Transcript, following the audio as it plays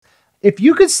If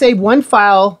you could save one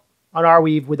file on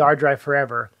Arweave with R Drive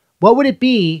forever, what would it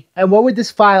be? And what would this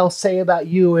file say about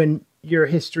you and your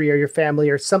history or your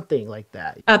family or something like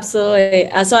that?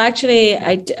 Absolutely. So actually,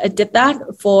 I did that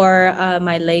for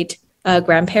my late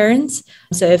grandparents.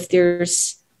 So if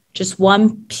there's just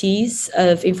one piece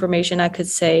of information I could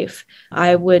save,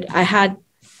 I had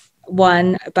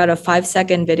one about a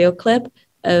 5-second video clip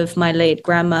of my late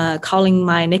grandma calling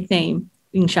my nickname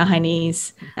in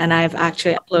Shanghainese, and I've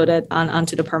actually uploaded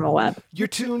onto the permaweb. You're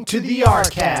tuned to the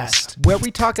Rcast, where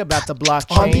we talk about the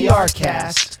blockchain on the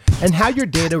Rcast and how your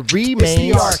data remains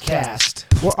the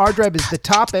Rcast, where R Drive is the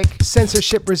topic,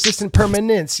 censorship-resistant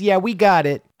permanence. Yeah, we got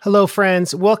it. Hello,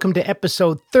 friends. Welcome to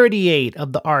episode 38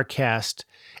 of the Rcast.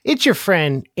 It's your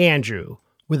friend, Andrew,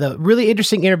 with a really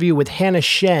interesting interview with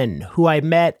Shen, who I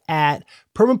met at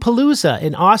Permapalooza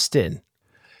in Austin.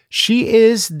 She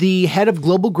is the head of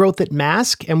global growth at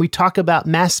Mask, and we talk about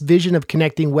Mask's vision of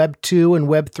connecting Web 2 and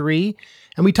Web 3.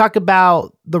 And we talk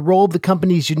about the role of the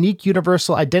company's unique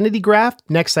universal identity graph,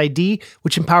 NextID,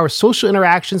 which empowers social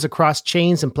interactions across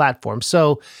chains and platforms.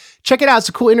 So check it out. It's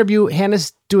a cool interview.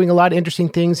 Hannah's doing a lot of interesting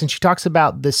things, and she talks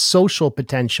about the social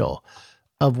potential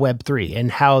of Web 3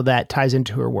 and how that ties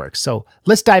into her work. So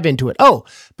let's dive into it. Oh,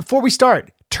 before we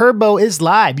start, Turbo is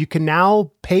live. You can now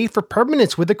pay for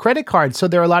permanence with a credit card. So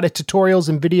there are a lot of tutorials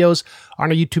and videos on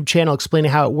our YouTube channel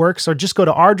explaining how it works, or just go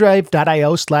to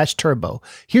rdrive.io/turbo.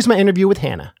 Here's my interview with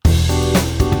Hannah.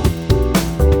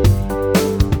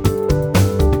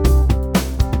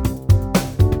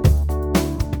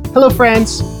 Hello,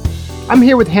 friends. I'm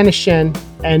here with Hannah Shen,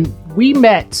 and we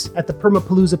met at the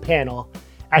Permapalooza panel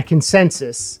at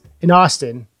Consensus in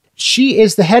Austin. She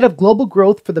is the head of global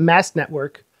growth for the Mask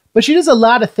Network, but she does a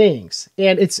lot of things,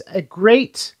 and it's a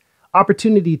great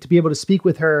opportunity to be able to speak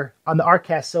with her on the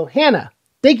Rcast. So, Hannah,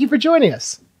 thank you for joining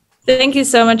us. Thank you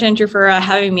so much, Andrew, for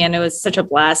having me. And it was such a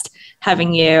blast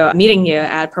meeting you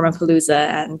at Permapalooza.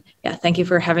 And yeah, thank you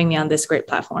for having me on this great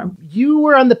platform. You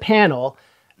were on the panel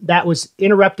that was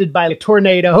interrupted by a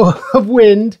tornado of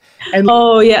wind. And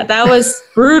oh, yeah, that was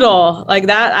brutal. Like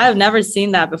that, I've never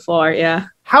seen that before. Yeah.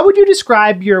 How would you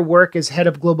describe your work as head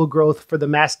of global growth for the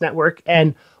Mask Network?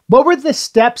 And what were the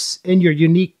steps in your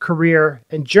unique career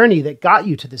and journey that got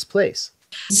you to this place?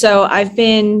 So I've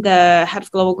been the head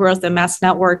of global growth at Mask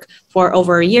Network for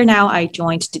over a year now. I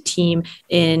joined the team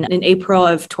in April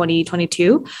of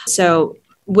 2022. So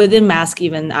within Mask,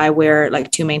 even I wear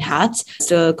like two main hats.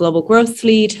 So global growth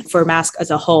lead for Mask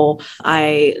as a whole.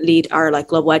 I lead our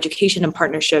global education and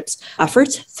partnerships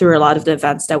efforts through a lot of the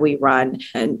events that we run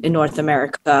in North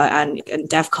America and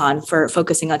DEF CON for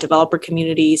focusing on developer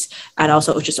communities and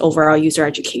also just overall user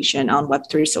education on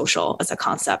Web3 social as a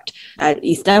concept. At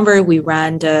East Denver, we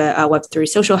ran the Web3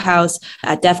 social house.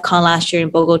 At DEF CON last year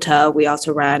in Bogota, we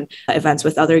also ran events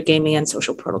with other gaming and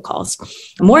social protocols.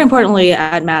 More importantly,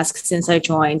 at Mask, since I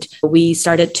joined, we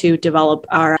started to develop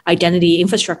our identity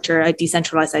infrastructure, a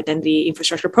decentralized identity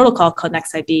infrastructure protocol called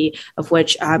NextID, of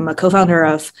which I'm a co-founder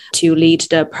of, to lead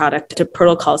the product to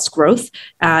protocol's growth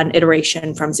and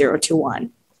iteration from 0 to 1.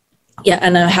 Yeah,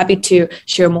 and I'm happy to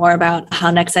share more about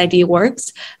how NextID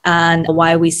works and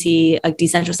why we see a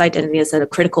decentralized identity as a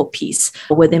critical piece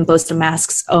within both the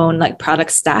Mask's own product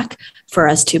stack for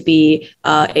us to be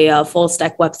a full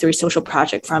stack Web3 social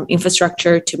project from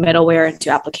infrastructure to middleware to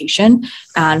application,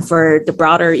 and for the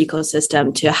broader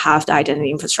ecosystem to have the identity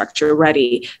infrastructure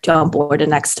ready to onboard the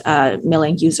next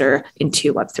million user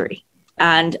into Web3.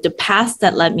 And the path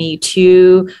that led me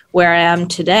to where I am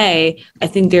today, I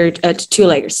think there are two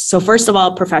layers. So first of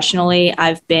all, professionally,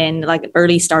 I've been an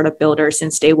early startup builder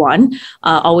since day one,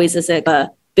 always as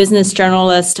a business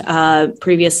journalist,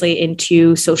 previously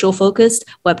into social-focused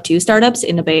Web2 startups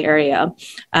in the Bay Area,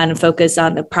 and focused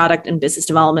on the product and business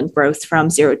development growth from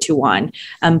 0 to 1.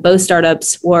 Both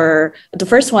startups the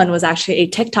first one was actually a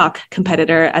TikTok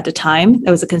competitor at the time.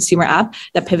 It was a consumer app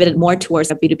that pivoted more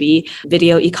towards a B2B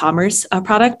video e-commerce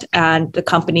product. And the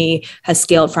company has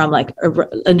scaled from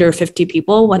under 50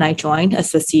 people when I joined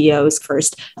as the CEO's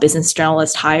first business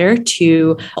journalist hire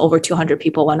to over 200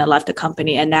 people when I left the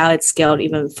company. And now it's scaled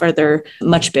even further,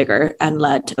 much bigger, and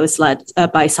was led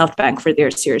by SoftBank for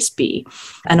their Series B.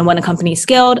 And when the company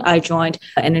scaled, I joined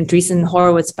an Andreessen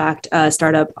Horowitz-backed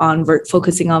startup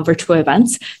focusing on virtual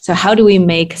events. So how do we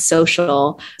make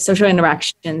social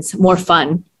interactions more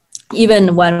fun,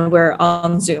 even when we're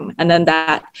on Zoom? And then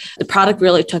the product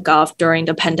really took off during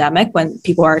the pandemic when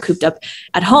people are cooped up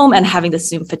at home and having the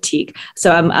Zoom fatigue.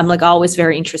 So I'm always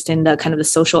very interested in the kind of the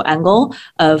social angle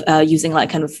of using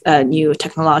new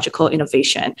technological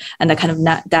innovation. And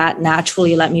that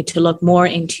naturally led me to look more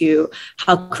into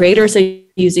how creators are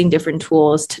using different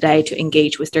tools today to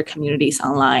engage with their communities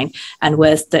online. And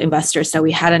with the investors that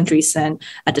we had in Andreessen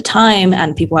at the time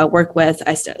and people I work with,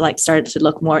 I started to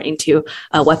look more into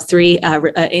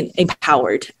Web3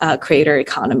 empowered creator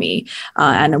economy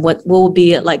and what will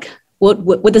be like.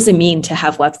 What does it mean to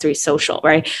have Web3 social,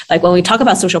 right? Like when we talk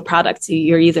about social products,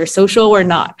 you're either social or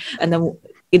not. And then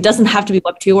it doesn't have to be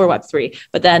Web2 or Web3.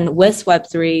 But then with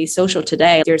Web3 social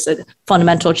today, there's a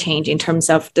fundamental change in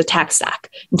terms of the tech stack,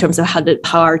 in terms of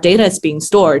how our data is being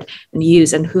stored and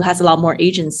used and who has a lot more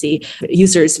agency,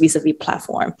 users vis-a-vis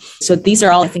platform. So these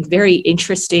are all, I think, very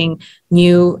interesting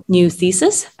new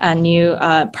thesis and new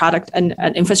product and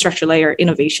infrastructure layer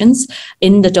innovations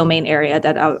in the domain area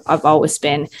that I've always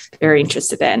been very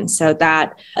interested in. So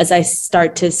that as I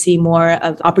start to see more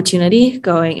of opportunity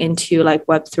going into like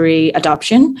Web3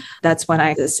 adoption, that's when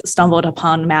I stumbled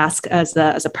upon Mask as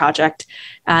a project.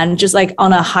 And just like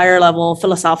on a higher level,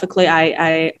 philosophically,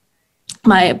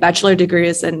 my bachelor degree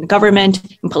is in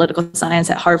government and political science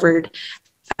at Harvard.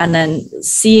 And then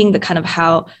seeing the kind of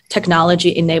how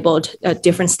technology enabled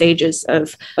different stages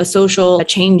of social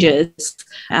changes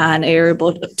and are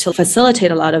able to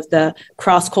facilitate a lot of the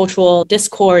cross-cultural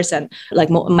discourse and like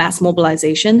mass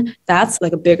mobilization, that's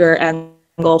like a bigger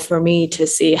angle for me to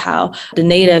see how the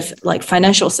native like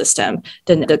financial system,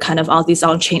 the kind of all these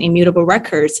on-chain immutable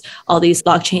records, all these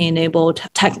blockchain-enabled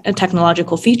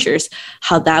technological features,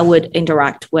 how that would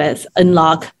interact with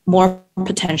unlock more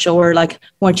potential or like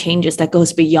more changes that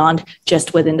goes beyond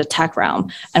just within the tech realm.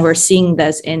 And we're seeing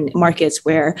this in markets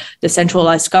where the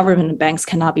centralized government and banks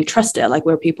cannot be trusted, like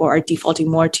where people are defaulting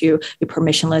more to a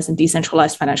permissionless and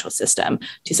decentralized financial system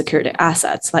to secure their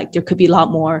assets. Like there could be a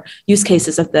lot more use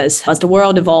cases of this as the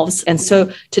world evolves. And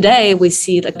so today we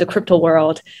see like the crypto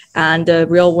world and the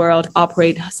real world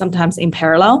operate sometimes in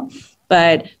parallel.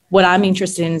 But what I'm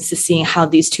interested in is to seeing how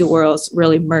these two worlds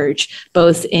really merge,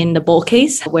 both in the bull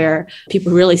case, where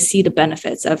people really see the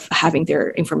benefits of having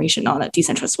their information on a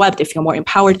decentralized web, they feel more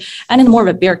empowered, and in more of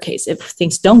a bear case, if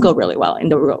things don't go really well in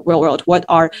the real world, what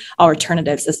are our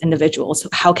alternatives as individuals?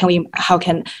 How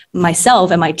can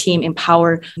myself and my team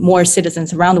empower more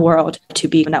citizens around the world to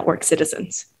be network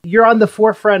citizens? You're on the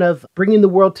forefront of bringing the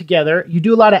world together. You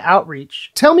do a lot of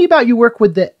outreach. Tell me about your work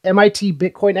with the MIT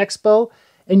Bitcoin Expo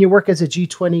and your work as a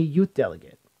G20 youth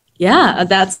delegate. Yeah,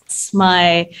 that's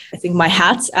my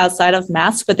hats outside of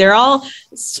Mask, but they're all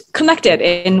connected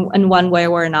in one way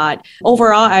or not.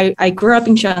 Overall, I grew up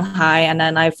in Shanghai and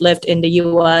then I've lived in the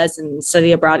US and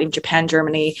studied abroad in Japan,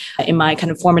 Germany in my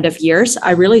kind of formative years.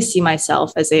 I really see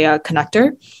myself as a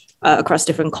connector across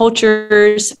different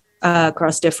cultures,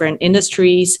 across different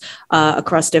industries,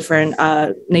 across different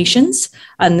nations,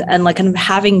 and like kind of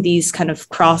having these kind of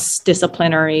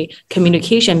cross-disciplinary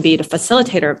communication, be the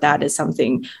facilitator of that, is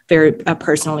something very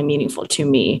personally meaningful to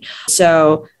me.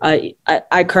 So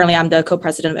I currently am the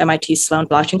co-president of MIT Sloan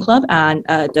Blockchain Club and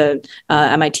the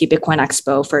MIT Bitcoin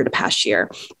Expo for the past year.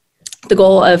 The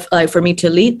goal of for me to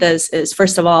lead this is,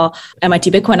 first of all, MIT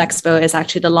Bitcoin Expo is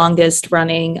actually the longest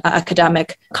running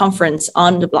academic conference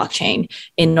on the blockchain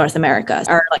in North America.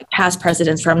 Our like past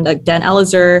presidents from like Dan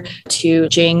Elizer to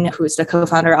Jing, who's the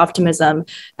co-founder of Optimism,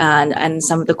 and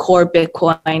some of the core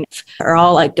Bitcoin are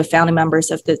all like the founding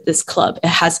members of this club.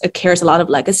 It carries a lot of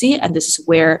legacy, and this is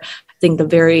where I think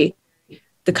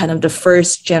the kind of the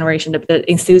first generation, the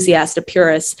enthusiasts, the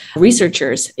purists,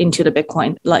 researchers into the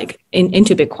Bitcoin,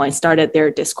 into Bitcoin started their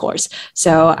discourse.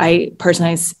 So I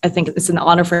personally, I think it's an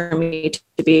honor for me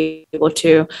to be able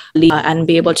to lead and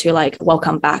be able to like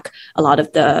welcome back a lot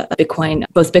of the Bitcoin,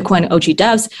 both Bitcoin OG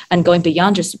devs and going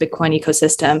beyond just the Bitcoin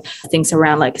ecosystem, things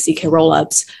around like CK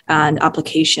rollups and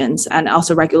applications and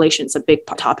also regulations, a big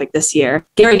topic this year.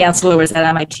 Gary Gensler was at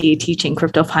MIT teaching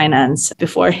crypto finance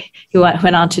before he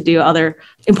went on to do other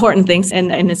important things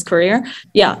in his career.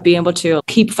 Yeah, being able to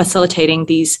keep facilitating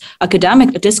these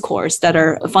academic discourse that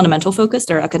are fundamental focused,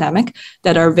 that are academic,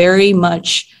 that are very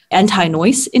much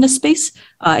anti-noise in a space,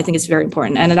 I think is very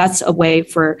important. And that's a way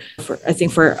for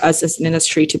us as an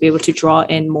industry to be able to draw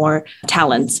in more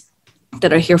talents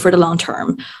that are here for the long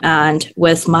term. And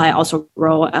with my also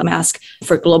role at Mask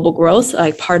for global growth,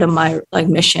 like part of my like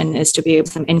mission is to be able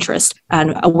to have interest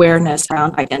and awareness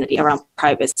around identity, around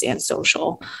privacy and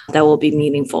social that will be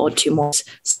meaningful to more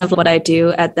stuff. What I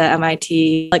do at the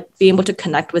MIT, like being able to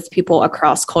connect with people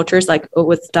across cultures, like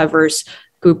with diverse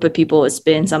group of people, has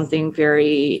been something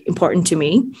very important to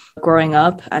me growing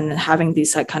up and having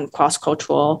these like kind of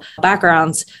cross-cultural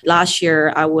backgrounds. Last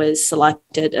year, I was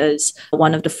selected as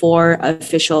one of the 4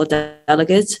 official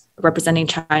delegates representing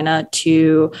China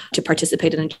to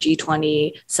participate in the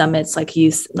G20 summits, like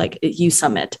youth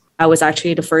summit. I was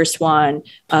actually the first one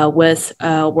with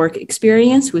work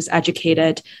experience who's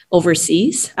educated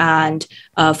overseas and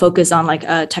focused on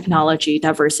technology,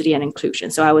 diversity, and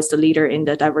inclusion. So I was the leader in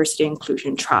the diversity and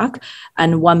inclusion track.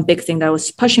 And one big thing that I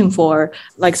was pushing for,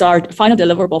 so our final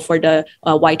deliverable for the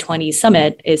Y20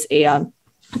 summit is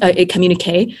a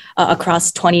communique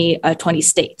across 20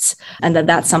 states. And then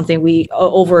that's something we,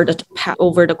 over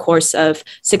the course of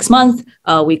 6 months,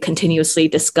 we continuously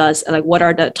discuss what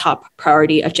are the top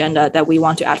priority agenda that we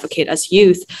want to advocate as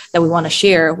youth, that we want to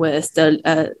share with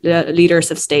the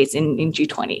leaders of states in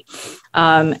G20.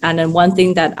 And then one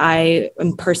thing that I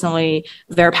am personally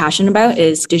very passionate about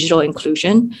is digital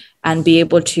inclusion and be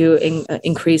able to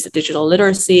increase the digital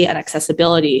literacy and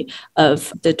accessibility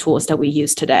of the tools that we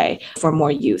use today for more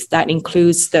youth. That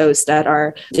includes those that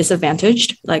are disadvantaged,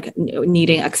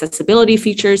 needing accessibility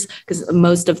features, because a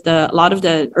lot of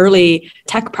the early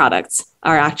tech products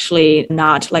are actually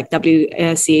not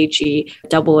WCAG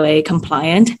AA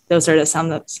compliant. Those are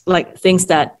some things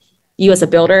that you as a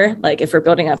builder, if you're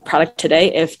building a product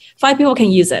today, if 5 people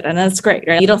can use it, and that's great,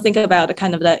 right? You don't think about the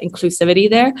inclusivity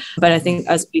there. But I think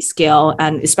as we scale,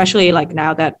 and especially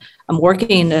now that I'm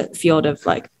working in the field of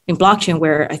in blockchain,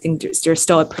 where I think there's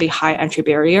still a pretty high entry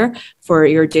barrier for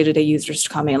your day-to-day users to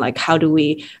come in. How do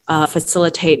we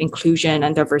facilitate inclusion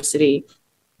and diversity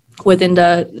within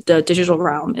the digital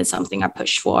realm is something I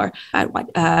push for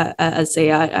as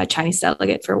a Chinese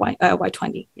delegate for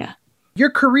Y20. Yeah. Your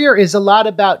career is a lot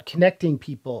about connecting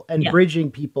people and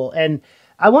bridging people. And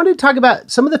I wanted to talk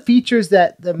about some of the features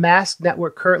that the Mask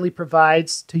network currently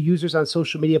provides to users on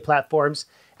social media platforms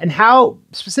and how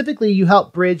specifically you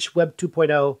help bridge Web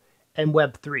 2.0 and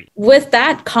Web 3. With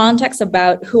that context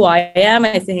about who I am,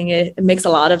 I think it makes a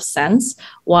lot of sense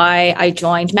why I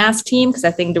joined Mask team, because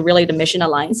I think the mission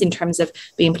aligns in terms of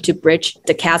being able to bridge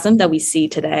the chasm that we see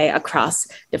today across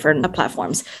different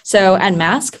platforms. So at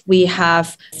Mask, we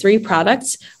have 3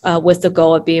 products with the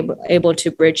goal of being able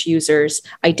to bridge users'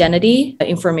 identity,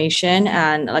 information,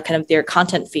 and their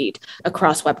content feed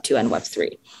across Web 2 and Web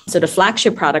 3. So the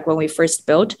flagship product when we first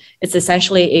built, it's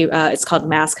essentially it's called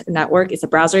Mask Network. It's a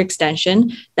browser extension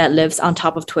that lives on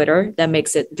top of Twitter that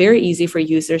makes it very easy for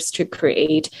users to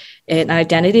create an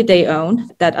identity they own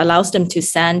that allows them to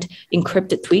send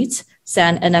encrypted tweets,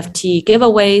 send NFT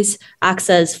giveaways,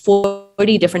 access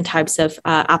 40 different types of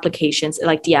applications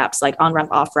like the apps, like on-ramp,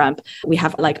 off-ramp. We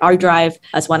have our Drive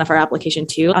as one of our application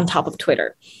too on top of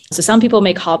Twitter. So some people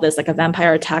may call this a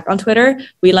vampire attack on Twitter.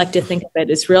 We like to think of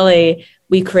it as really,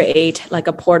 we create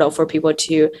a portal for people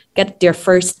to get their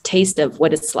first taste of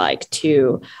what it's like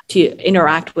to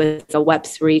interact with a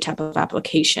Web3 type of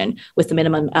application with the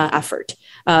minimum effort.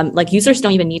 Users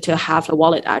don't even need to have a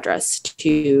wallet address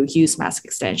to use Mask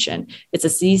extension. It's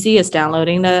as easy as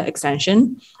downloading the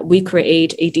extension. We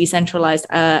create a decentralized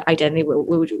identity,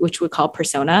 which we call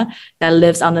persona, that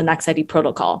lives on the NextID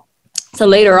protocol. So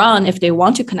later on, if they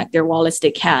want to connect their wallets,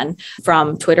 they can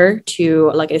from Twitter to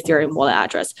Ethereum wallet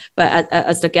address. But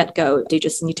as the get-go, they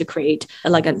just need to create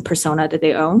a persona that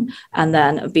they own and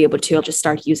then be able to just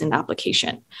start using the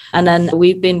application. And then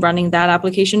we've been running that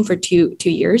application for two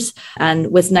years. And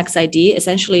with NextID,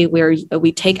 essentially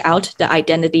we take out the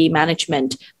identity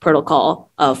management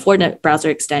protocol for the browser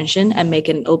extension and make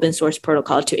an open source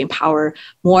protocol to empower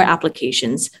more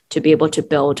applications to be able to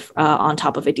build on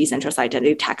top of a decentralized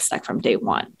identity tech stack from day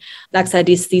one.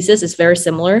 NextID's thesis is very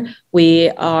similar. We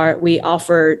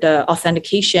offer the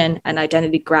authentication and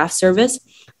identity graph service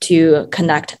to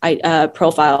connect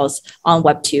profiles on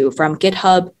Web2 from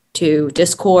GitHub to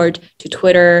Discord, to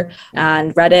Twitter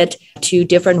and Reddit, to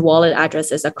different wallet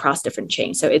addresses across different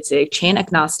chains. So it's a chain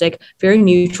agnostic, very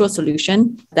neutral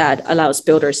solution that allows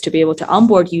builders to be able to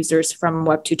onboard users from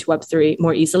Web2 to Web3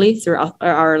 more easily through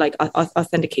our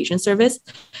authentication service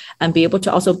and be able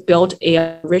to also build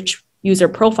a rich user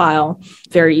profile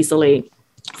very easily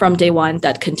from day one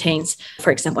that contains,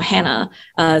 for example,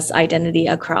 Hannah's identity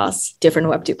across different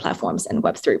Web2 platforms and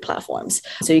Web3 platforms.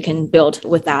 So you can build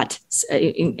with that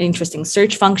interesting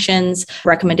search functions,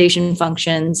 recommendation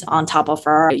functions on top of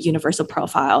our universal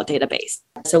profile database.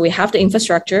 So we have the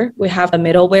infrastructure, we have a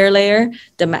middleware layer,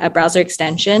 the browser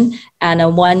extension,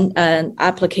 and one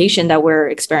application that we're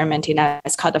experimenting at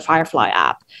is called the Firefly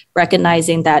app,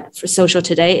 recognizing that for social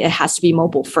today, it has to be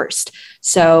mobile first.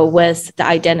 So with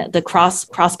the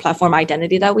cross-platform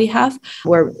identity that we have,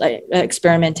 we're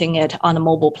experimenting it on a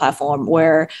mobile platform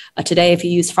where today, if you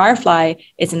use Firefly,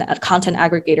 it's a content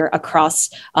aggregator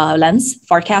across Lens,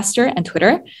 Farcaster, and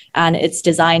Twitter. And it's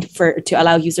designed to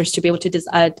allow users to be able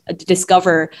to discover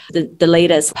discover the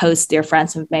latest posts their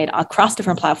friends have made across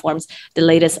different platforms, the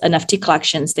latest NFT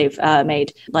collections they've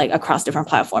made like across different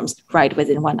platforms right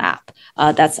within one app.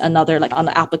 That's another like on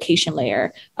the application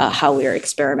layer, how we're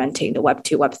experimenting the Web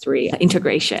 2, Web 3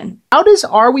 integration. How does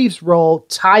Arweave's role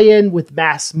tie in with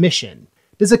Mask's mission?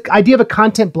 Does the idea of a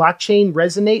content blockchain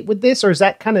resonate with this, or is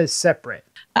that kind of separate?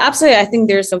 Absolutely. I think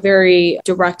there's a very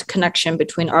direct connection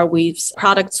between Arweave's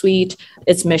product suite,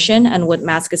 its mission, and what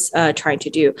Mask is trying to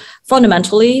do.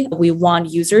 Fundamentally, we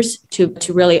want users to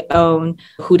really own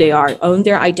who they are, own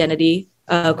their identity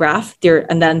graph,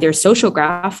 and then their social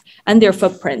graph, and their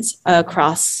footprints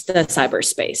across the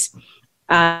cyberspace.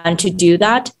 And to do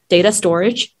that, data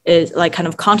storage is like kind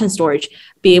of content storage,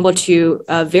 be able to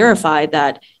verify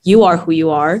that you are who you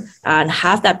are and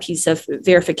have that piece of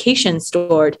verification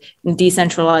stored in a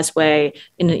decentralized way,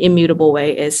 in an immutable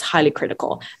way is highly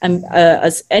critical. And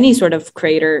as any sort of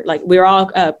creator, like we're all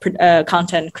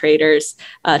content creators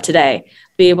today,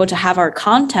 be able to have our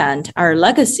content, our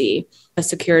legacy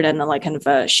secured and like kind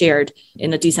of shared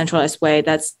in a decentralized way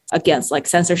that's against like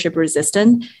censorship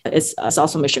resistant is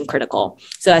also mission critical.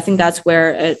 So I think that's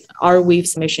where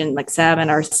Arweave's mission, like Sam and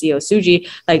our CEO Suji,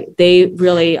 like they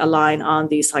really align on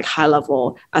these like high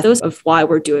level ethos of why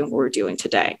we're doing what we're doing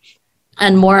today.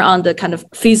 And more on the kind of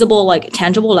feasible, like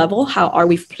tangible level, how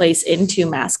Arweave plays into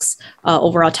Mask's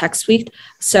overall tech suite.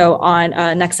 So on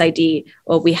NextID,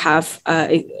 we have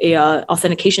a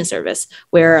authentication service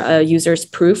where users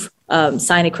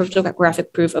sign a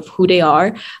cryptographic proof of who they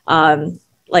are.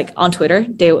 Like on Twitter,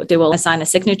 they will assign a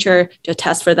signature to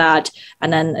attest for that.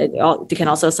 And then they can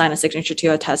also assign a signature to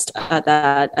attest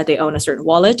that they own a certain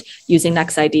wallet using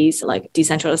NextID's like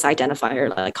decentralized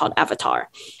identifier like called Avatar.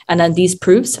 And then these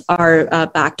proofs are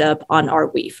backed up on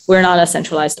Arweave. We're not a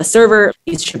centralized server.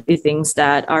 These should be things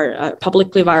that are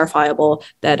publicly verifiable,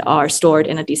 that are stored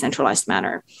in a decentralized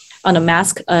manner. On the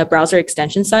Mask browser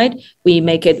extension side, we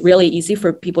make it really easy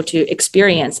for people to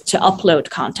experience, to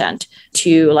upload content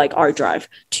to like our drive,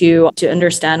 to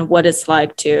understand what it's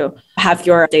like to have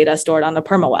your data stored on the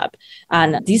permaweb.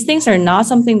 And these things are not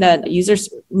something that users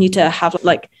need to have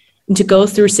like to go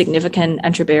through significant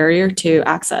entry barrier to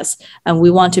access. And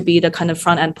we want to be the kind of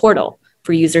front end portal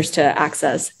for users to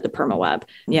access the permaweb.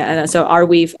 Yeah, and so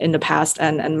Arweave in the past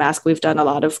and Mask, we've done a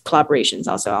lot of collaborations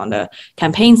also on the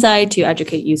campaign side to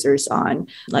educate users on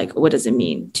like what does it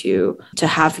mean to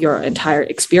have your entire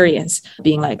experience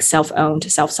being like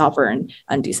self-owned, self-sovereign,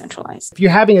 and decentralized. If you're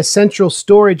having a central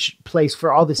storage place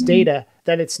for all this data,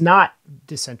 then it's not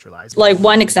decentralized. Like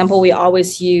one example we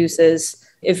always use is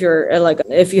if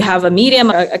you have a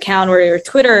Medium account or your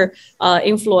Twitter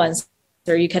influence,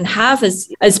 or you can have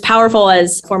as powerful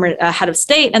as former head of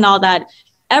state and all that,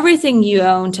 everything you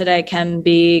own today can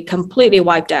be completely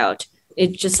wiped out.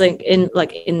 It's just like in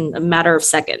a matter of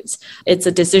seconds. It's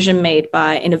a decision made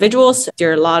by individuals.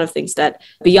 There are a lot of things that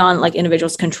beyond like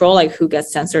individuals' control, like who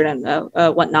gets censored and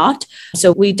whatnot.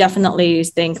 So we definitely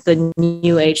think the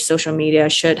new age social media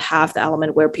should have the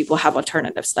element where people have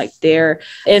alternatives. Like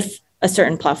if a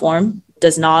certain platform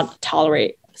does not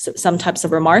tolerate some types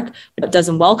of remark, but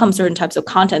doesn't welcome certain types of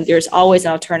content, there's always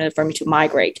an alternative for me to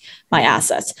migrate my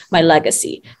assets, my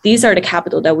legacy. These are the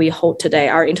capital that we hold today,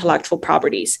 our intellectual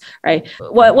properties, right?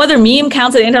 Whether meme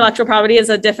counts as intellectual property is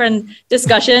a different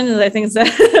discussion. I think it's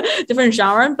a different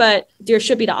genre, but there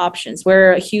should be the options.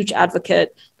 We're a huge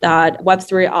advocate that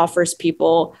Web3 offers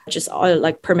people just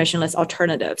like permissionless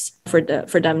alternatives for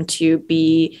them to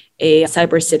be a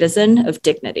cyber citizen of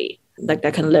dignity, like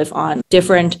that can live on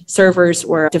different servers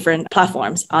or different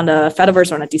platforms on the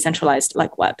Fediverse or on a decentralized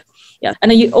like web. Yeah.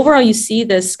 And then overall, you see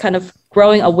this kind of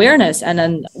growing awareness. And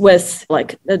then with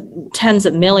like tens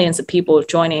of millions of people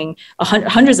joining,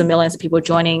 hundreds of millions of people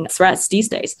joining threads these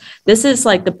days, this is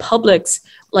like the public's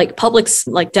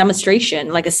demonstration,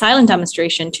 like a silent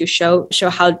demonstration to show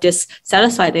how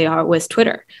dissatisfied they are with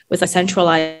Twitter, with a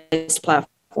centralized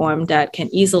platform that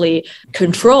can easily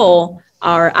control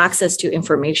our access to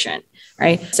information,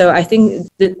 right? So I think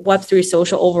the Web3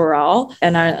 social overall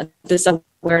and this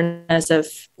awareness of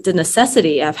the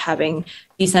necessity of having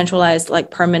decentralized, like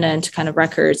permanent kind of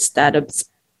records that are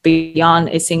beyond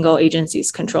a single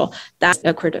agency's control, that's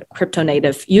a crypto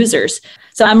native users.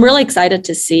 So I'm really excited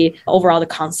to see overall the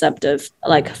concept of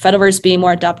like Fediverse being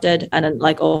more adopted, and then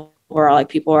like overall like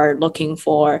people are looking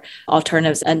for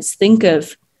alternatives and think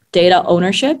of data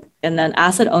ownership and then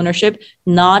asset ownership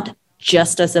not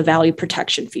just as a value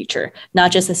protection feature,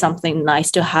 not just as something nice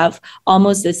to have,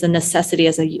 almost as a necessity,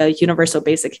 as a universal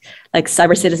basic like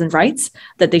cyber citizen rights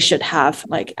that they should have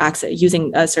like access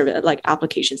using service like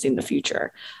applications in the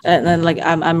future. And then like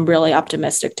I'm really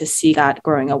optimistic to see that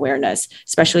growing awareness,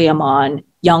 especially among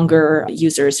younger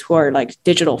users who are like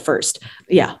digital first.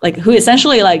 Yeah, like who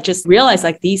essentially like just realize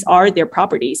like these are their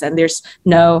properties and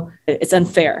it's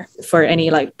unfair for any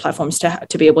like platforms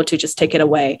to be able to just take it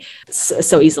away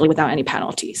so easily without any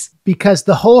penalties. Because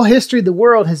the whole history of the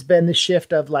world has been the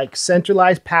shift of like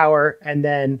centralized power and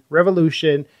then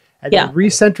revolution and then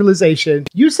re-centralization.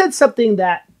 You said something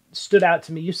that stood out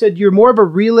to me. You said you're more of a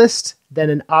realist than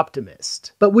an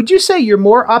optimist. But would you say you're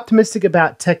more optimistic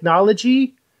about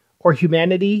technology or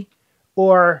humanity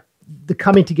or the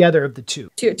coming together of the two?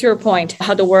 To your point,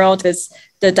 how the world is,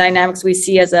 the dynamics we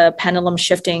see as a pendulum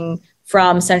shifting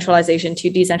from centralization to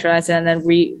decentralization and then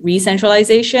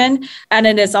re-centralization. And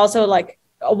it is also like,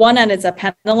 one end it's a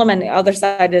pendulum and the other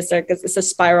side is like it's a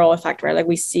spiral effect, right? Like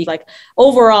we see like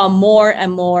overall more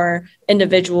and more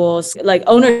individuals, like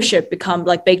ownership become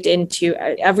like baked into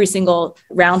every single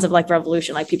rounds of like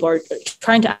revolution. Like people are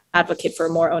trying to advocate for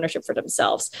more ownership for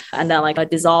themselves and then like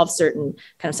dissolve certain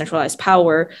kind of centralized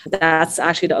power. That's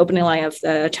actually the opening line of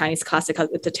the Chinese classic,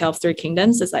 The Tale of Three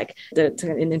Kingdoms. Is like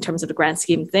in terms of the grand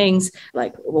scheme of things,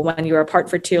 like when you're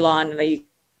apart for too long,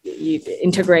 you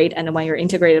integrate, and then when you're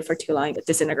integrated for too long, you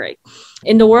disintegrate.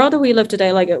 In the world that we live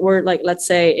today, like we're like, let's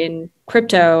say in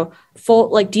crypto, full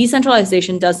like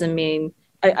decentralization doesn't mean,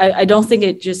 I don't think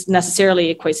it just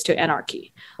necessarily equates to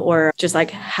anarchy or just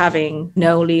like having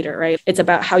no leader, right? It's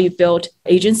about how you build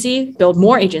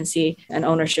more agency and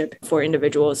ownership for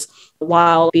individuals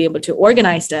while be able to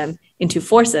organize them into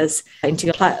forces,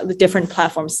 into different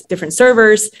platforms, different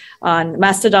servers on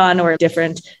Mastodon or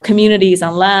different communities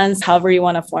on lands, however you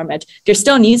want to form it. There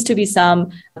still needs to be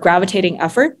some gravitating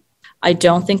effort. I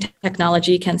don't think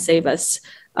technology can save us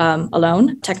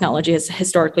alone. Technology has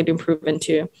historically been proven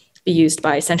to be used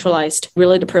by centralized,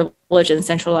 really the privileged and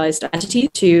centralized entity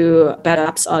to bad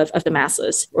apps of the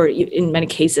masses, or in many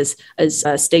cases as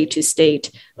a state-to-state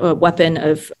weapon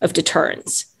of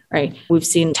deterrence. Right. We've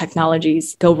seen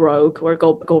technologies go rogue or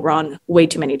go wrong way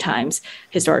too many times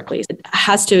historically.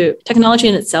 Technology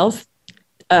in itself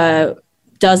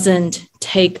doesn't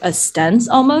take a stance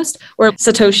almost, or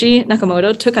Satoshi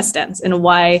Nakamoto took a stance in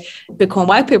why Bitcoin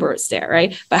white paper was there,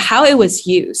 right? But how it was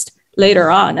used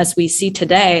later on, as we see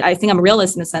today, I think I'm a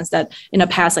realist in the sense that in the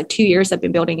past like 2 years I've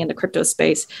been building in the crypto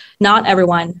space, not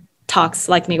everyone talks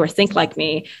like me or think like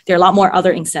me. There are a lot more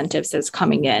other incentives that's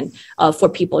coming in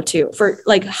for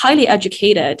like highly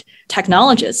educated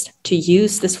technologists to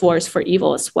use this force for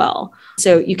evil as well.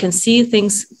 So you can see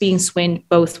things being swayed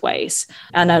both ways.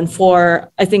 And then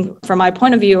I think from my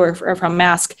point of view or from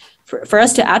Mask, for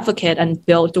us to advocate and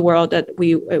build the world that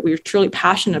we're truly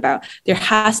passionate about, there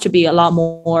has to be a lot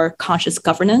more conscious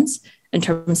governance in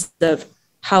terms of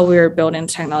how we're building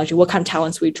technology, what kind of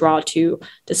talents we draw to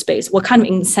the space, what kind of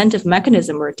incentive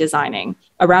mechanism we're designing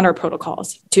around our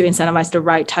protocols to incentivize the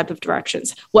right type of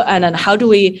directions. And then how do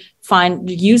we find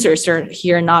users that are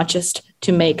here not just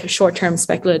to make short-term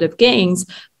speculative gains,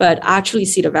 but actually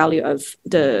see the value of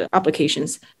the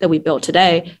applications that we build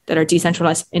today that are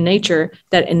decentralized in nature,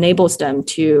 that enables them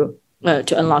to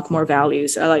unlock more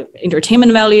values, like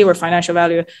entertainment value or financial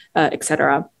value, et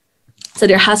cetera. So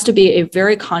there has to be a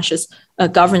very conscious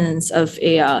governance of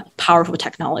a powerful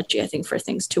technology, I think, for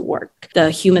things to work. The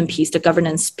human piece, the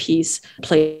governance piece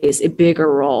plays a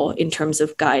bigger role in terms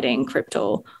of guiding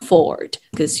crypto forward,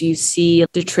 because you see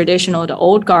the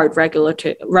old guard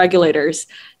regulators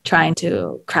trying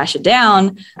to crash it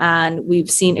down. And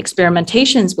we've seen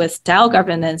experimentations with DAO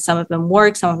governance. Some of them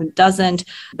work, some of them doesn't.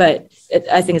 But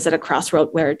I think it's at a crossroad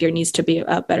where there needs to be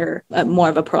more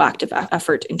of a proactive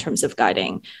effort in terms of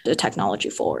guiding the technology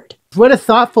forward. What a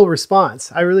thoughtful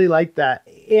response. I really like that.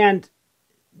 And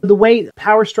the way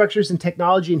power structures and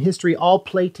technology and history all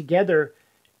play together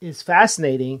is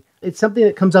fascinating. It's something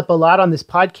that comes up a lot on this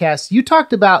podcast. You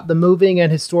talked about the moving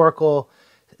and historical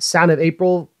Sound of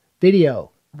April video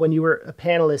when you were a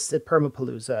panelist at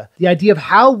Permapalooza. The idea of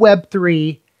how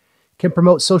Web3 can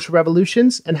promote social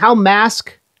revolutions and how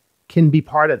Mask can be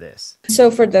part of this.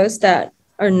 So for those that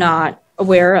are not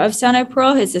aware of Sound of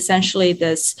April, it's essentially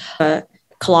this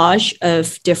collage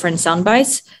of different sound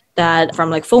bites that from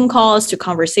like phone calls to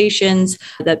conversations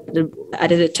that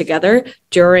edited together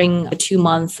during a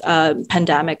 2-month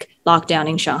pandemic lockdown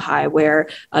in Shanghai, where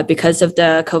because of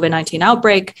the COVID-19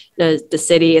 outbreak, the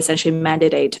city essentially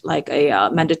mandated like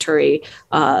a mandatory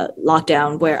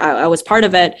lockdown, where I was part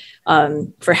of it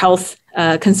for health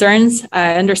concerns.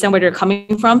 I understand where they're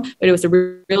coming from, but it was a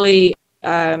really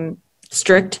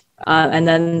strict. And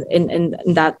then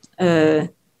in that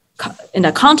in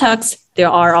that context, there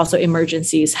are also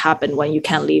emergencies happen when you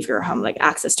can't leave your home, like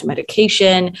access to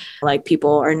medication, like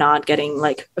people are not getting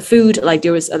like food, like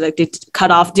there was like they cut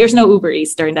off. There's no Uber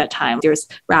Eats during that time. There's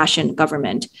ration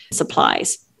government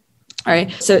supplies. All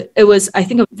right. So it was, I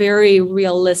think, a very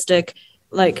realistic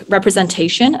like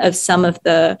representation of some of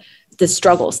the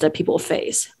struggles that people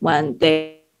face when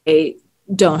they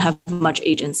don't have much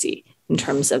agency in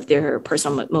terms of their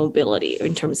personal mobility,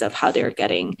 in terms of how they're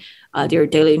getting their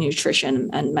daily nutrition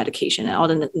and medication and all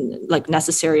the like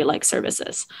necessary like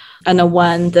services. And then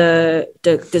when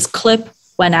this clip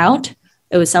went out,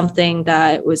 it was something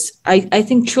that was, I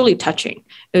think, truly touching.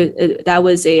 That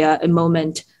was a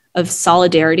moment of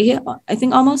solidarity, I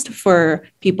think, almost for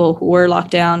people who were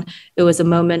locked down. It was a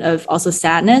moment of also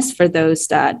sadness for those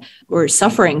that were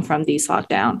suffering from these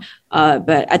lockdown.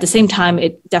 But at the same time,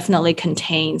 it definitely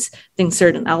contains, I think,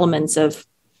 certain elements of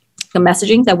the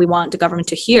messaging that we want the government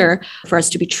to hear for us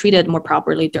to be treated more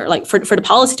properly, like for the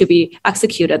policy to be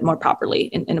executed more properly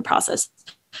in the process.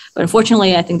 But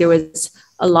unfortunately, I think there was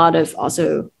a lot of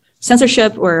also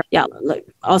censorship, or like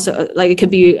also like it could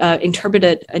be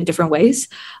interpreted in different ways,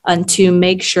 and to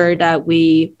make sure that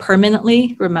we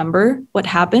permanently remember what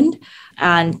happened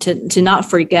and to not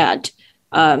forget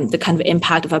the kind of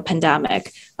impact of a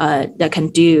pandemic that can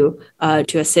do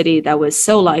to a city that was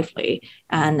so lively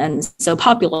and so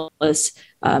populous.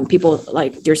 People,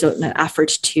 like, there's an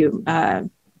effort to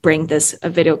bring this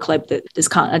video clip, this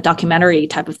documentary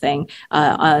type of thing,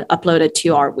 uploaded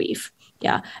to our Weave.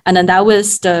 Yeah. And then that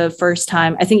was the first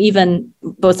time, I think, even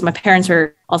both my parents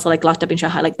were also like locked up in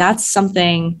Shanghai. Like, that's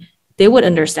something they would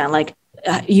understand, like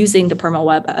using the perma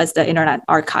web as the internet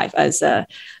archive, as an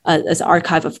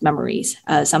archive of memories,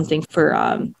 something for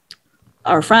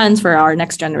our friends, for our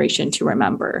next generation to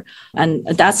remember. And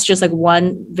that's just like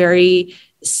one very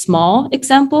small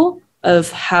example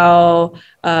of how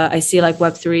I see like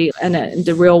Web3 and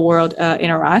the real world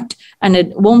interact. And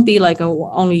it won't be like a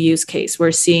only use case.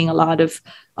 We're seeing a lot of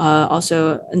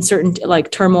also uncertainty,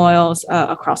 like turmoils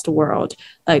across the world.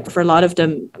 Like for a lot of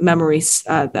the memories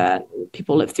that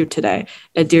people live through today,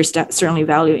 there's certainly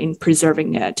value in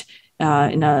preserving it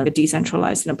in a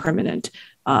decentralized and a permanent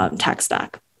tech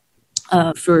stack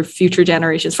for future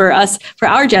generations, for us, for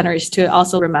our generation to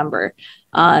also remember.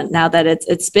 Now that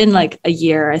it's been like a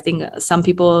year, I think some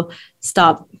people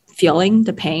stop feeling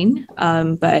the pain.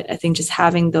 But I think just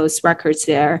having those records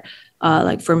there,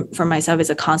 like for myself, is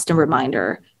a constant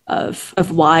reminder of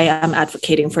why I'm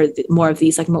advocating for more of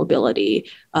these like mobility,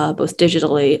 both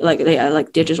digitally,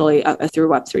 digitally through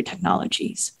Web3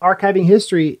 technologies. Archiving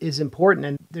history is important,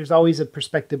 and there's always a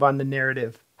perspective on the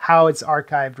narrative, how it's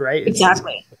archived, right?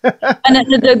 Exactly. And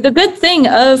the good thing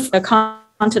of a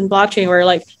content blockchain, where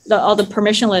like all the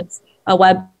permissionless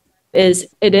web is,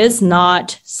 it is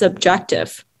not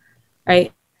subjective,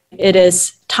 right? It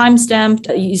is timestamped.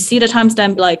 You see the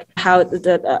timestamp, like how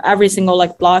every single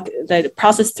like block that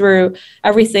process through,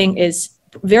 everything is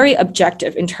very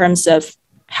objective in terms of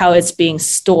how it's being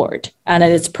stored, and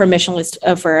it's permissionless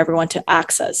for everyone to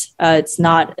access.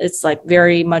 It's like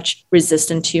very much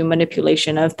resistant to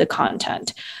manipulation of the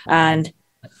content. And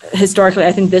historically,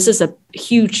 I think this is a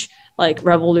huge like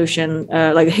revolution,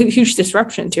 like a huge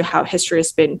disruption to how history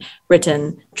has been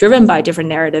written, driven by different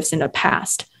narratives in the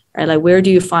past. Right? Like, where do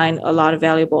you find a lot of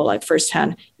valuable, like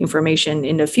firsthand information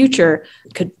in the future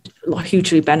could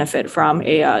hugely benefit from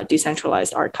a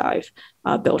decentralized archive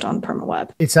built on permaweb.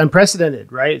 It's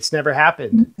unprecedented, right? It's never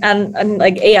happened. And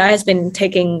like AI has been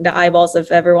taking the eyeballs of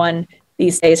everyone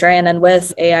these days, right? And then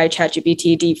with AI,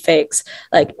 ChatGPT, deepfakes,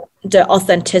 like the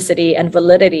authenticity and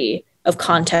validity of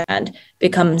content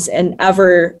becomes an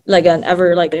ever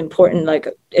important like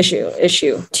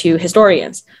issue to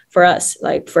historians, for us,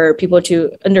 like for people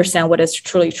to understand what is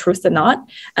truly truth or not.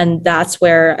 And that's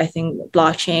where I think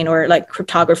blockchain or like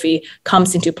cryptography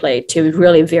comes into play to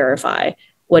really verify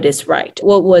what is right.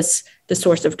 What was the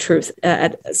source of truth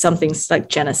at something like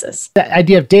Genesis? The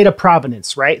idea of data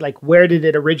provenance, right? Like, where did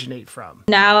it originate from?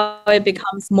 Now it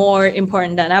becomes more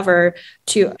important than ever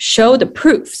to show the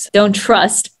proofs. Don't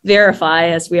trust, verify,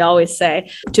 as we always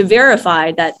say, to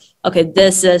verify that, okay,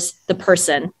 this is the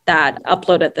person that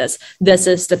uploaded this. This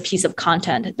is the piece of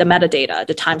content, the metadata,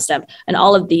 the timestamp, and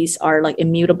all of these are like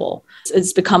immutable.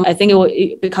 It's become, I think it will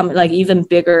become like even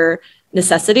bigger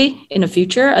necessity in the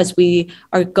future as we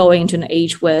are going into an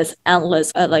age with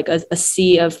endless like a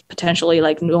sea of potentially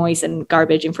like noise and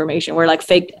garbage information, where like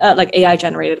fake like AI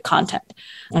generated content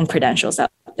and credentials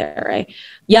out there, right?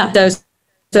 Yeah, those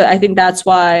So I think that's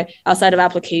why outside of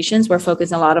applications, we're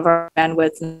focusing a lot of our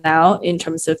bandwidth now in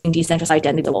terms of decentralized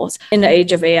identity levels. In the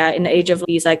age of AI, in the age of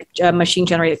these machine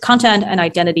generated content and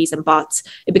identities and bots,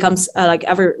 it becomes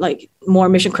ever more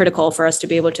mission critical for us to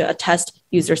be able to attest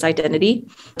users' identity,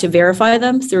 to verify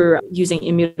them through using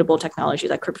immutable technologies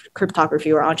like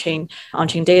cryptography or on-chain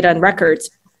data and records.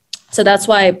 So that's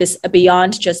why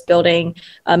beyond just building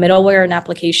a middleware and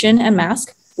application and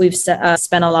mask, we've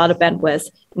spent a lot of bandwidth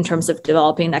in terms of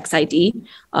developing NextID,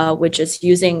 which is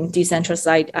using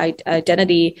decentralized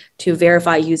identity to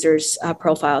verify users'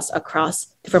 profiles across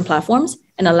different platforms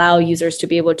and allow users to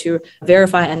be able to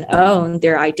verify and own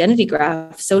their identity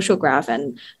graph, social graph,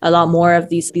 and a lot more of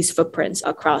these footprints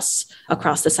across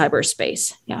the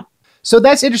cyberspace. Yeah. So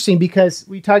that's interesting because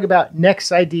we talk about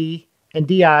NextID and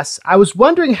DIAS. I was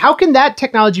wondering, how can that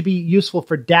technology be useful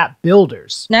for dApp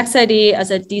builders? NextID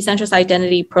as a decentralized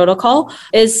identity protocol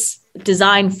is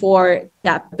designed for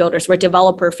dApp builders. We're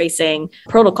developer-facing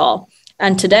protocol.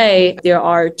 And today, there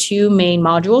are two main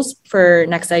modules for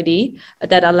NextID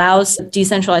that allows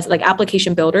decentralized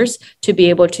application builders to be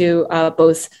able to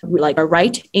both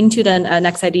write into the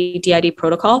NextID DID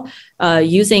protocol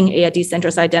using a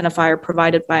decentralized identifier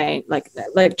provided by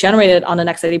generated on the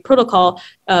NextID protocol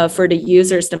for the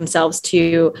users themselves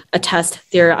to attest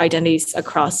their identities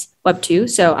across Web2.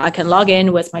 So I can log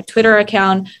in with my Twitter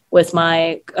account, with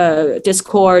my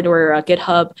Discord or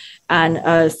GitHub,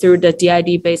 and through the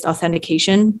DID-based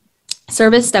authentication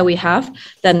service that we have,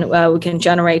 then we can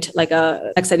generate a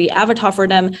NextID avatar for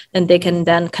them. Then they can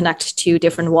then connect to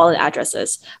different wallet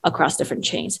addresses across different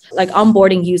chains.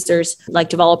 Onboarding users,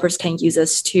 developers can use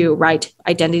this to write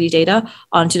identity data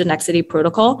onto the NextID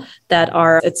protocol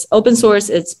it's open source,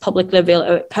 it's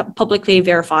publicly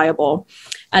verifiable.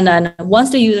 And then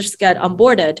once the users get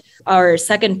onboarded, our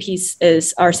second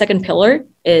pillar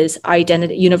is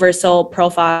identity universal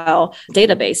profile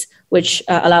database, which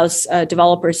allows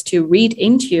developers to read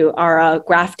into our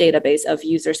graph database of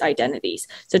users' identities.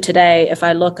 So today, if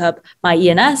I look up my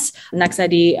ENS,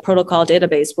 NextID protocol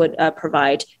database would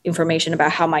provide information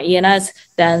about how my ENS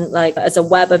then as a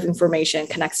web of information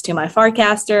connects to my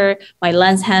Farcaster, my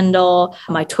Lens handle,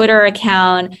 my Twitter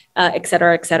account, et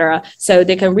cetera, et cetera. So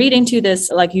they can read into this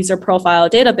user profile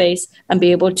database and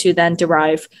be able to then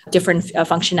derive different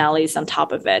functionalities on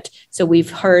top of it. So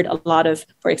we've heard a lot of,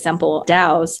 for example,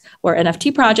 DAOs or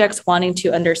NFT projects wanting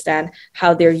to understand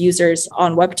how their users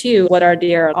on Web2, what are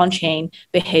their on-chain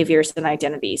behaviors and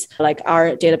identities.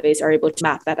 Our database are able to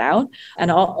map that out.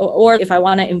 Or if I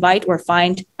want to invite or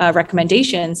find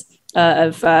recommendations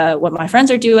of what my friends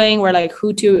are doing, or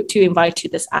who to invite to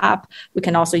this app, we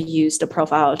can also use the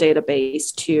profile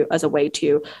database as a way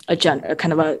to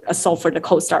solve for the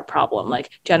cold start problem,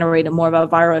 generate more of a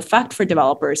viral effect for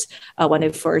developers when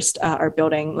they first are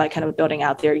building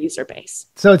out their user base.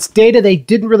 So it's data they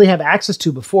didn't really have access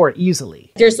to before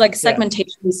easily. There's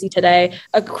segmentation we see today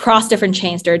across different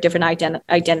chains. There are different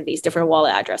identities, different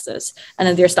wallet addresses. And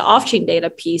then there's the off-chain data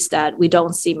piece that we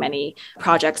don't see many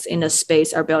projects in this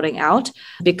space are building out,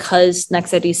 because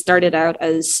NextID started out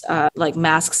as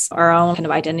masks our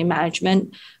own identity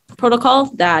management protocol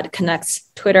that connects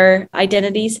Twitter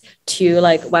identities to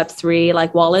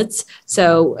Web3 wallets.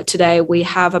 So today we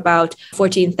have about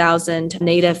 14,000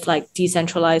 native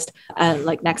decentralized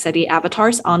NextID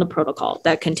avatars on the protocol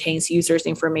that contains users'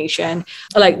 information.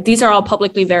 These are all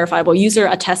publicly verifiable, user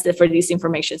attested for these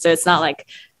information. So it's not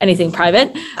anything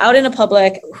private out in the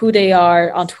public, who they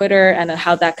are on Twitter and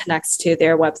how that connects to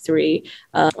their Web3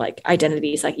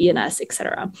 identities like ENS,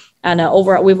 etc. And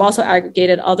overall, we've also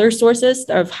aggregated other sources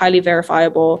of highly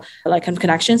verifiable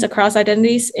connections across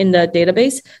identities in the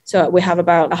database. So we have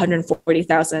about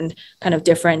 140,000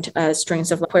 different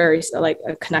strings of queries,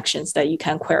 connections that you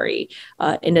can query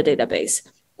in the database.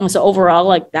 And so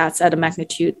overall, that's at a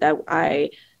magnitude that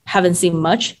I haven't seen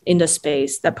much in the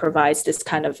space that provides this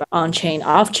on-chain,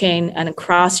 off-chain, and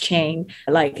cross-chain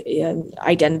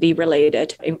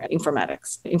identity-related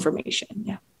information.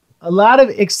 Yeah. A lot of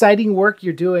exciting work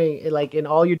you're doing in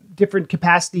all your different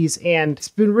capacities. And it's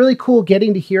been really cool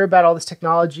getting to hear about all this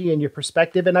technology and your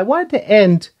perspective. And I wanted to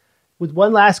end with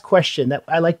one last question that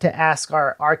I like to ask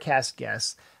our Rcast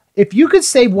guests. If you could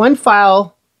save one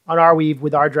file on Arweave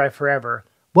with ArDrive forever,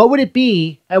 what would it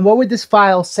be? And what would this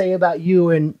file say about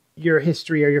you and your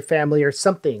history or your family or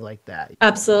something like that?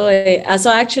 Absolutely.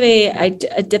 So actually, I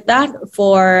did that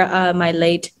for my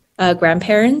late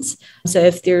grandparents. So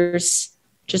if there's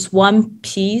just one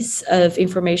piece of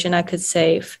information I could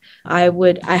save, I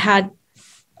had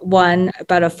one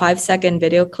about a 5-second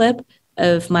video clip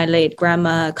of my late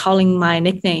grandma calling my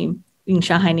nickname in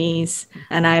Shanghainese,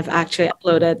 and I've actually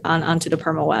uploaded onto the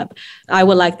permaweb. I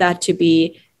would like that to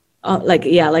be like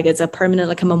it's a permanent,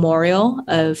 like a memorial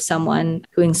of someone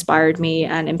who inspired me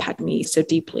and impacted me so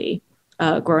deeply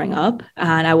growing up.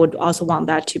 And I would also want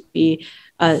that to be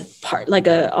a part, like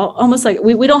almost like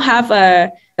we don't have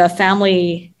a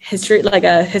family history, like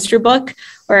a history book,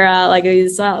 or like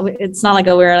it's not like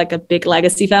we're like a big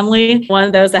legacy family, one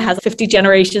of those that has 50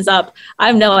 generations up. I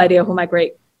have no idea who my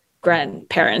great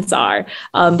grandparents are,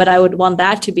 but I would want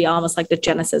that to be almost like the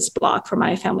genesis block for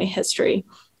my family history,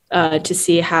 to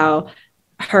see how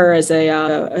her as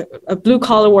a blue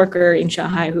collar worker in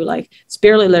Shanghai who like is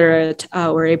barely literate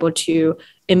were able to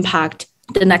impact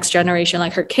the next generation,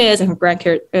 like her kids and her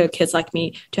grandkids like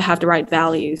me, to have the right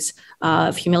values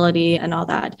of humility and all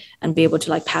that, and be able to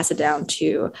like pass it down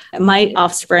to my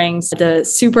offsprings, the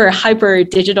super hyper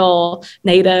digital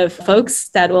native folks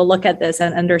that will look at this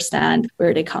and understand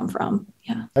where they come from.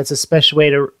 Yeah. That's a special way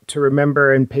to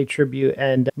remember and pay tribute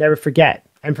and never forget,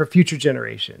 and for future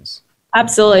generations.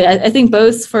 Absolutely. I think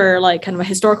both for like kind of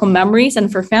historical memories and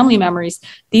for family memories,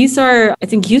 these are, I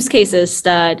think, use cases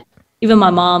that even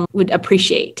my mom would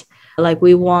appreciate. Like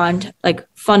we want, like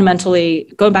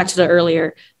fundamentally, going back to the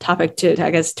earlier topic to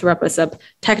wrap us up,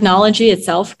 technology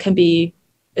itself can be,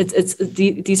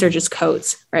 these are just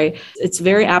codes, right? It's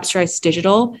very abstract,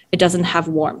 digital. It doesn't have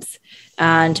warmth.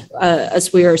 And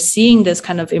as we are seeing this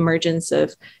kind of emergence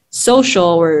of social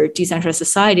or decentralized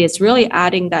society, it's really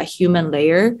adding that human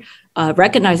layer,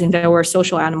 recognizing that we're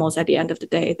social animals at the end of the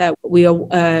day, that we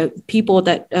are people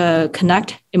that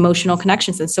connect emotional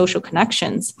connections and social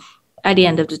connections at the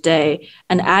end of the day,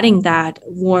 and adding that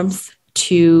warmth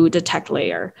to the tech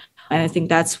layer. And I think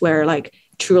that's where like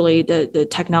truly the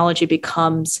technology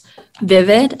becomes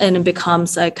vivid, and it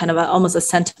becomes a kind of almost a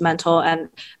sentimental and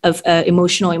of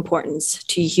emotional importance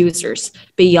to users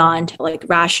beyond like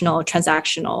rational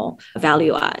transactional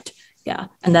value add. Yeah.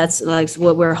 And that's like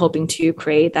what we're hoping to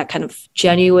create, that kind of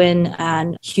genuine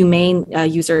and humane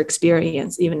user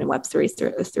experience, even in Web3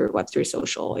 through Web3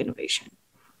 social innovation.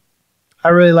 I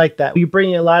really like that. You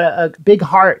bring a lot of a big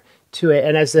heart to it.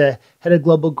 And as a head of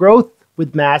global growth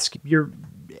with Mask, you're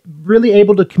really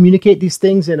able to communicate these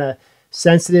things in a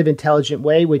sensitive, intelligent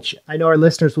way, which I know our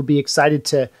listeners will be excited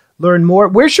to learn more.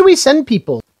 Where should we send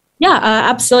people? Yeah,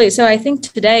 absolutely. So I think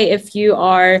today, if you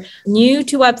are new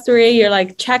to Web3, you're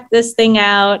like, check this thing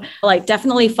out, like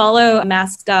definitely follow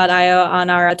mask.io on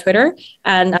our Twitter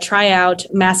and try out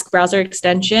Mask browser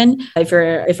extension if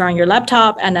you're on your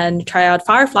laptop, and then try out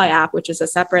Firefly app, which is a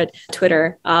separate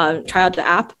Twitter. Try out the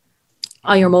app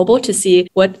on your mobile to see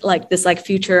what like this like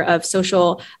future of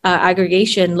social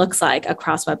aggregation looks like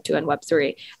across Web2 and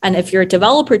Web3. And if you're a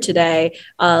developer today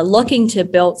looking to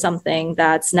build something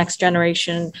that's next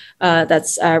generation,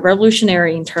 that's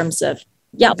revolutionary in terms of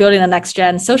building the next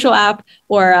gen social app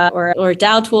or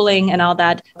DAO tooling and all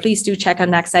that, please do check out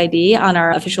NextID on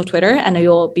our official Twitter, and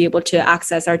you'll be able to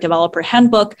access our developer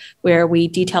handbook, where we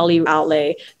detailedly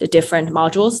outlay the different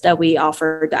modules that we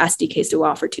offer, the SDKs that we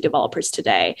offer to developers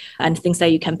today, and things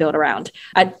that you can build around.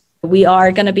 We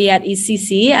are going to be at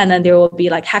ECC, and then there will be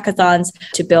like hackathons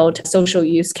to build social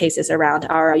use cases around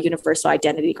our universal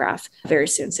identity graph very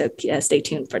soon. So stay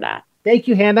tuned for that. Thank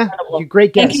you, Hannah. You're a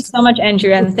great guest. Thank you so much,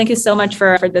 Andrew. And thank you so much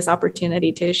for this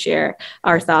opportunity to share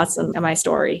our thoughts and my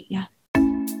story. Yeah.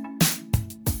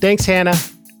 Thanks, Hannah.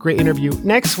 Great interview.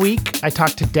 Next week, I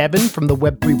talked to Devin from the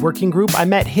Web3 Working Group. I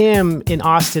met him in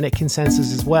Austin at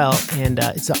Consensus as well. And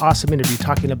it's an awesome interview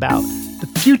talking about the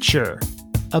future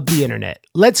of the internet.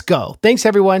 Let's go. Thanks,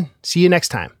 everyone. See you next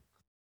time.